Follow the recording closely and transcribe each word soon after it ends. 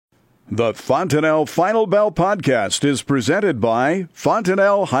The Fontanelle Final Bell podcast is presented by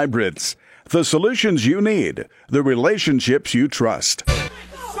Fontanelle Hybrids. The solutions you need, the relationships you trust.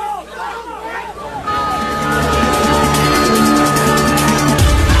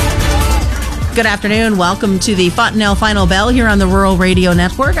 Good afternoon. Welcome to the Fontanelle Final Bell here on the Rural Radio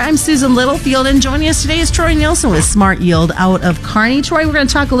Network. I'm Susan Littlefield, and joining us today is Troy Nielson with Smart Yield out of Kearney. Troy, we're going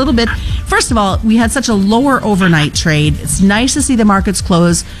to talk a little bit. First of all, we had such a lower overnight trade. It's nice to see the markets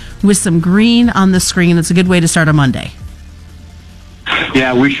close with some green on the screen. It's a good way to start a Monday.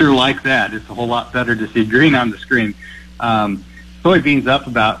 Yeah, we sure like that. It's a whole lot better to see green on the screen. Soybeans up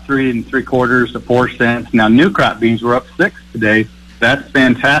about 3 3/4 to 4 cents. Now, new crop beans were up 6 today. That's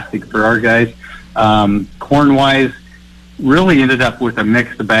fantastic for our guys. Corn-wise, really ended up with a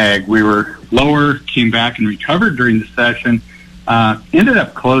mixed bag. We were lower, came back and recovered during the session. Ended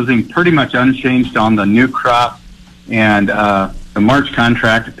up closing pretty much unchanged on the new crop, and the March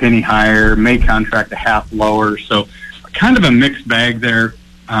contract a penny higher, May contract a half lower. So kind of a mixed bag there,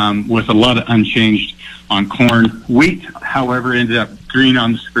 with a lot of unchanged on corn. Wheat, however, ended up green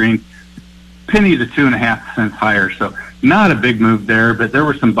on the screen, penny to 2.5 cents higher. So not a big move there, but there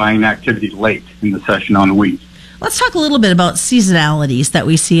was some buying activity late in the session on wheat. Let's talk a little bit about seasonalities that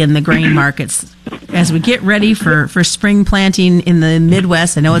we see in the grain markets as we get ready for spring planting in the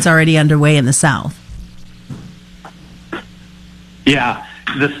Midwest. I know it's already underway in the South. Yeah,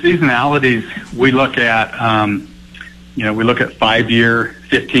 the seasonalities we look at, we look at 5-year,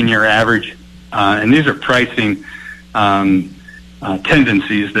 15-year average, and these are pricing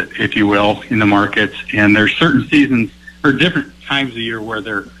tendencies, that, if you will, in the markets. And there's certain seasons or different times of year where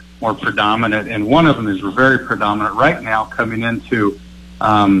they're more predominant, and one of them is very predominant right now coming into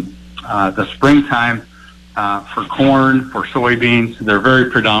the springtime for corn, for soybeans. They're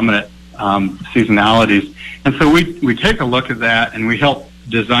very predominant seasonalities. And so we take a look at that, and we help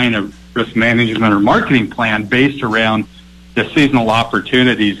design a risk management or marketing plan based around the seasonal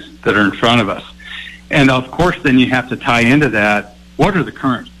opportunities that are in front of us. And of course, then you have to tie into that, what are the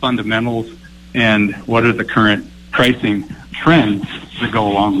current fundamentals and what are the current pricing trends that go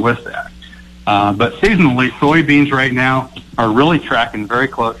along with that. But seasonally, soybeans right now are really tracking very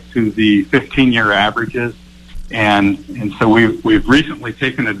close to the 15-year averages. And so we've recently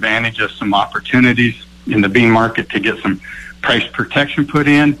taken advantage of some opportunities in the bean market to get some price protection put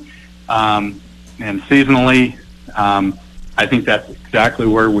in. And seasonally, I think that's exactly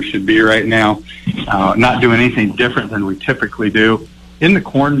where we should be right now. Not doing anything different than we typically do. In the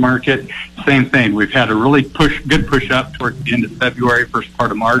corn market, same thing. We've had a really good push up towards the end of February, first part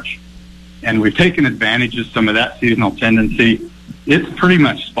of March, and we've taken advantage of some of that seasonal tendency. It's pretty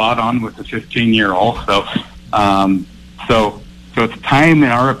much spot on with the 15-year also. So it's time, in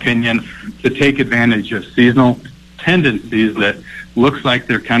our opinion, to take advantage of seasonal tendencies that looks like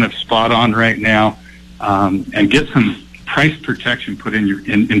they're kind of spot on right now, and get some price protection put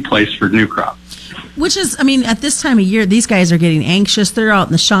in place for new crop. Which is, at this time of year, these guys are getting anxious. They're out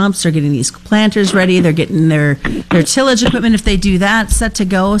in the shops. They're getting these planters ready. They're getting their tillage equipment, if they do that, set to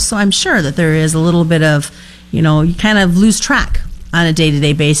go. So I'm sure that there is a little bit of, you kind of lose track on a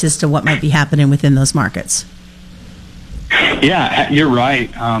day-to-day basis to what might be happening within those markets. Yeah, you're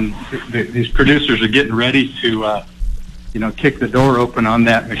right. These producers are getting ready to, kick the door open on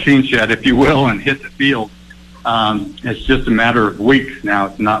that machine shed, if you will, and hit the field. It's just a matter of weeks now.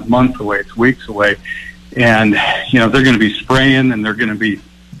 It's not months away. It's weeks away. And, they're going to be spraying, and they're going to be,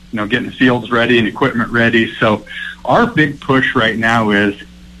 getting fields ready and equipment ready. So our big push right now is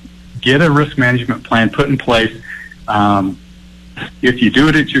get a risk management plan put in place. If you do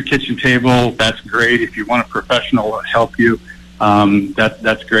it at your kitchen table, that's great. If you want a professional to help you,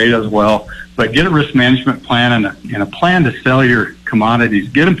 that's great as well. But get a risk management plan and a plan to sell your commodities.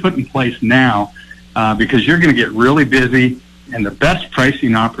 Get them put in place now. Because you're going to get really busy, and the best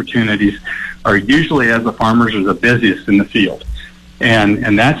pricing opportunities are usually as the farmers are the busiest in the field.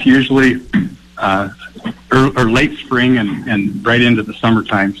 And that's usually or late spring and right into the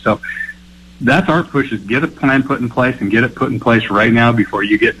summertime. So that's our push, is get a plan put in place, and get it put in place right now before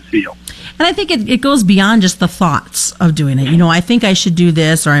you get in the field. And I think it goes beyond just the thoughts of doing it. I think I should do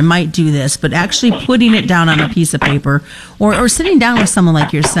this, or I might do this, but actually putting it down on a piece of paper, or sitting down with someone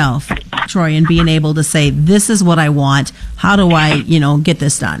like yourself, Troy, and being able to say, this is what I want. How do I, get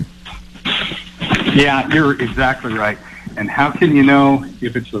this done? Yeah, you're exactly right. And how can you know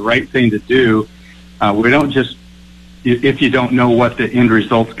if it's the right thing to do? We don't just, if you don't know what the end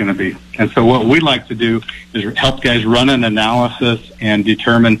result's going to be. And so what we like to do is help guys run an analysis and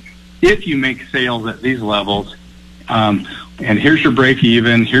determine, if you make sales at these levels, and here's your break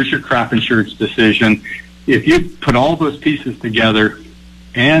even, here's your crop insurance decision. If you put all those pieces together,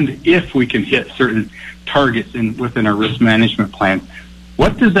 and if we can hit certain targets within our risk management plan,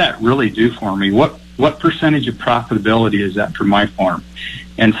 what does that really do for me? What percentage of profitability is that for my farm?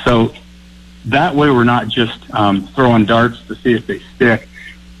 And so that way we're not just throwing darts to see if they stick.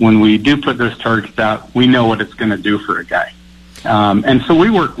 When we do put those targets out, we know what it's going to do for a guy. And so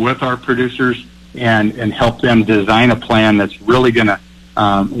we work with our producers and help them design a plan that's really going to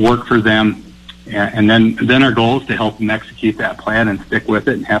work for them. And then our goal is to help them execute that plan and stick with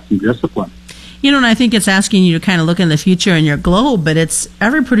it and have some discipline. And I think it's asking you to kind of look in the future in your globe, but it's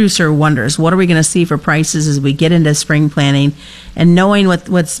every producer wonders, what are we going to see for prices as we get into spring planting, and knowing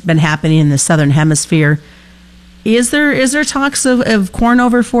what's been happening in the southern hemisphere. Is there talks of corn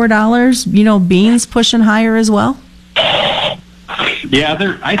over $4? Beans pushing higher as well? Yeah,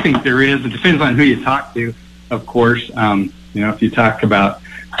 I think there is. It depends on who you talk to, of course. If you talk about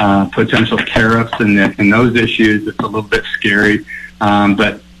potential tariffs and those issues, it's a little bit scary.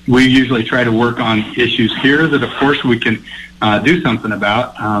 But we usually try to work on issues here that, of course, we can do something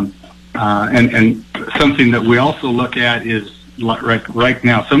about. And something that we also look at is right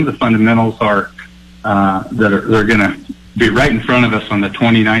now, some of the fundamentals are they're going to be right in front of us on the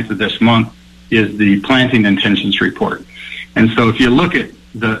 29th of this month is the planting intentions report. And so if you look at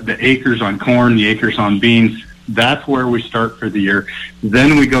the acres on corn, the acres on beans, that's where we start for the year.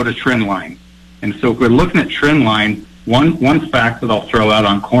 Then we go to trend line. And so if we're looking at trend line, one fact that I'll throw out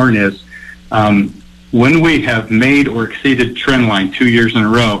on corn is when we have made or exceeded trend line 2 years in a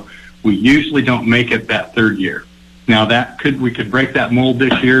row, we usually don't make it that third year. Now we could break that mold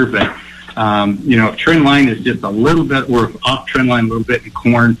this year, but if trend line is just a little bit, we're off trend line a little bit in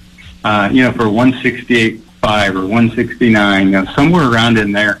corn, for 168.5 or 169, somewhere around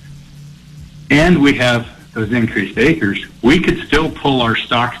in there, and we have those increased acres, we could still pull our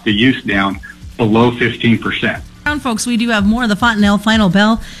stocks to use down below 15%. Folks, we do have more of the Fontanelle Final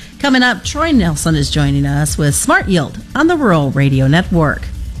Bell coming up. Troy Nielson is joining us with Smart Yield on the Rural Radio Network.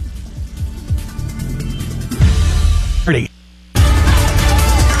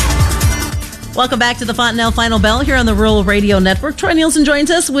 Welcome back to the Fontanelle Final Bell here on the Rural Radio Network. Troy Nielson joins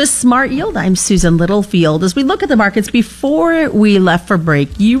us with Smart Yield. I'm Susan Littlefield. As we look at the markets, before we left for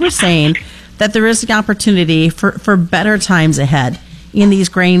break, you were saying that there is an opportunity for better times ahead in these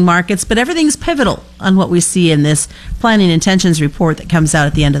grain markets, but everything's pivotal on what we see in this planning intentions report that comes out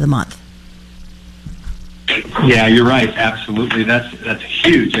at the end of the month. Yeah, you're right. Absolutely. That's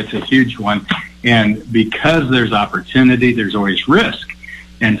huge. It's a huge one. And because there's opportunity, there's always risk.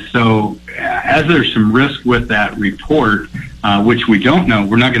 And so as there's some risk with that report, which we don't know,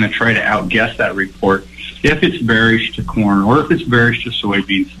 we're not going to try to outguess that report. If it's bearish to corn or if it's bearish to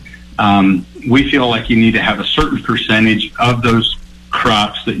soybeans, we feel like you need to have a certain percentage of those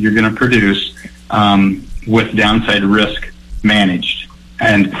crops that you're going to produce with downside risk managed.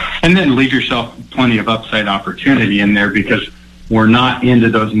 And then leave yourself plenty of upside opportunity in there, because we're not into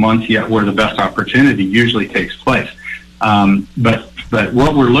those months yet where the best opportunity usually takes place. But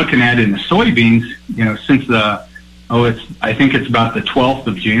what we're looking at in the soybeans, since I think it's about the 12th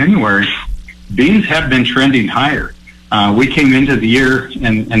of January, beans have been trending higher. We came into the year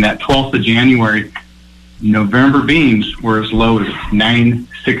and that 12th of January, November beans were as low as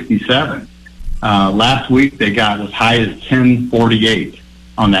 967. Last week they got as high as 1048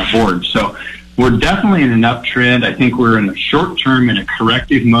 on that board. So we're definitely in an uptrend. I think we're in the short term in a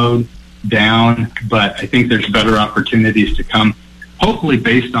corrective mode down, but I think there's better opportunities to come, hopefully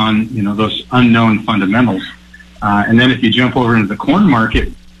based on those unknown fundamentals. And then if you jump over into the corn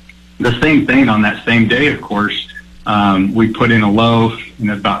market, the same thing on that same day, of course. We put in a low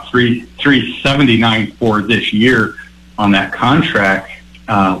about 379 for this year on that contract.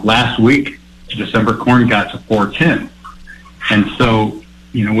 Last week, December corn got to 410. And so,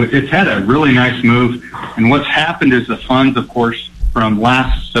 it's had a really nice move. And what's happened is the funds, of course, from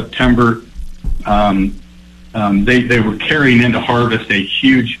last September, they were carrying into harvest a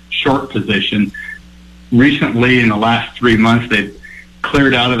huge short position. Recently, in the last 3 months, they've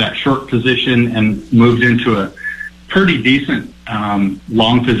cleared out of that short position and moved into a pretty decent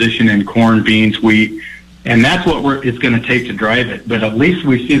long position in corn, beans, wheat, and that's what it's going to take to drive it. But at least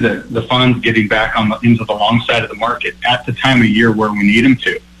we see the funds getting back into the long side of the market at the time of year where we need them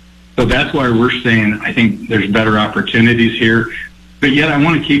to. So that's why we're saying I think there's better opportunities here. But yet I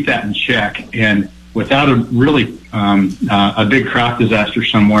want to keep that in check. And without a really a big crop disaster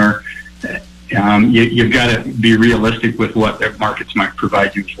somewhere, you've got to be realistic with what their markets might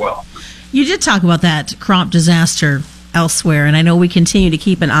provide you as well. You did talk about that crop disaster elsewhere, and I know we continue to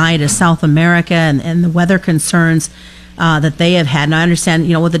keep an eye to South America and the weather concerns. that they have had. And I understand,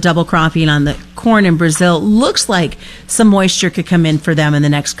 with the double cropping on the corn in Brazil, looks like some moisture could come in for them in the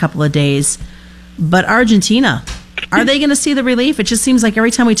next couple of days. But Argentina, are they going to see the relief? It just seems like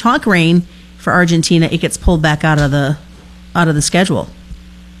every time we talk rain for Argentina, it gets pulled back out of the schedule.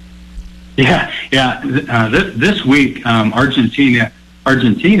 Yeah. This week,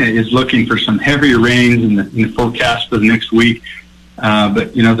 Argentina is looking for some heavier rains in the forecast for the next week.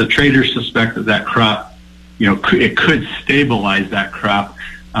 But the traders suspect that crop, it could stabilize that crop.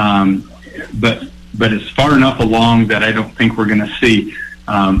 But it's far enough along that I don't think we're going to see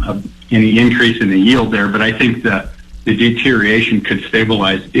any increase in the yield there. But I think that the deterioration could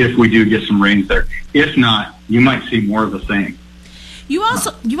stabilize if we do get some rains there. If not, you might see more of the same. You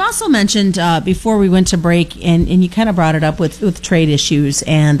also mentioned before we went to break, and you kind of brought it up with trade issues,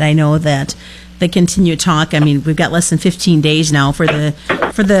 and I know that they continue to talk. I mean, we've got less than 15 days now for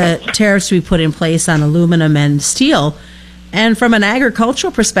the tariffs we put in place on aluminum and steel. And from an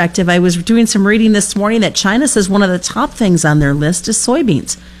agricultural perspective, I was doing some reading this morning that China says one of the top things on their list is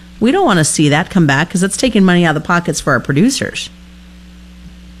soybeans. We don't want to see that come back because it's taking money out of the pockets for our producers.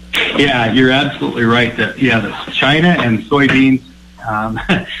 Yeah, you're absolutely right. The China and soybeans,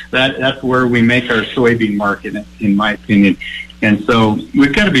 that's where we make our soybean market, in my opinion. And so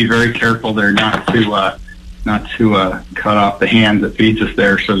we've got to be very careful there not to cut off the hand that feeds us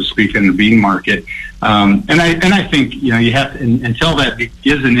there, so to speak, in the bean market. And I think you have to, until that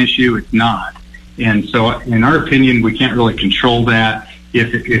is an issue, it's not. And so, in our opinion, we can't really control that.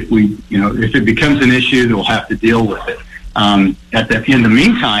 If it becomes an issue, we'll have to deal with it. In the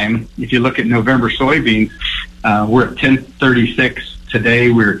meantime, if you look at November soybeans, we're at 1036 today.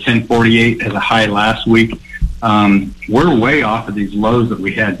 We were at 1048 as a high last week. We're way off of these lows that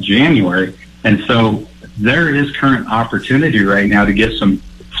we had in January, and so there is current opportunity right now to get some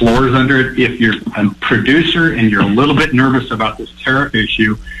floors under it. If you're a producer and you're a little bit nervous about this tariff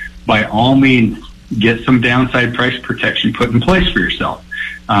issue, by all means, get some downside price protection put in place for yourself.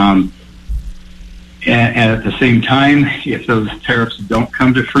 And at the same time, if those tariffs don't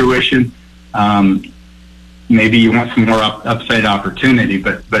come to fruition, maybe you want some more upside opportunity.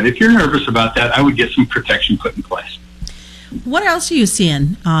 But if you're nervous about that, I would get some protection put in place. What else are you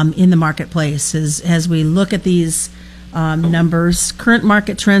seeing in the marketplace as we look at these numbers, current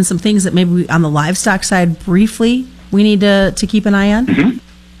market trends, some things that maybe on the livestock side briefly we need to keep an eye on? Mm-hmm.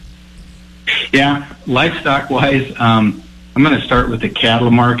 Yeah, livestock-wise, I'm going to start with the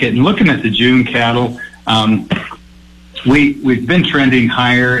cattle market. And looking at the June cattle, we've been trending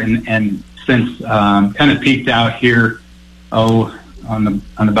higher and since kind of peaked out here, on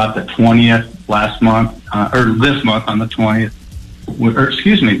about the 20th last month, or this month on the 20th.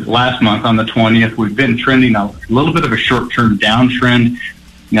 Last month on the 20th, we've been trending a little bit of a short-term downtrend.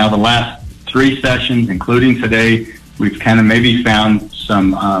 Now, the last three sessions, including today, we've kind of maybe found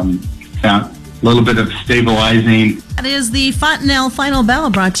a little bit of stabilizing. That is the Fontenelle Final Bell,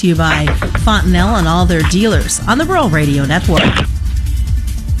 brought to you by Fontenelle and all their dealers on the Rural Radio Network.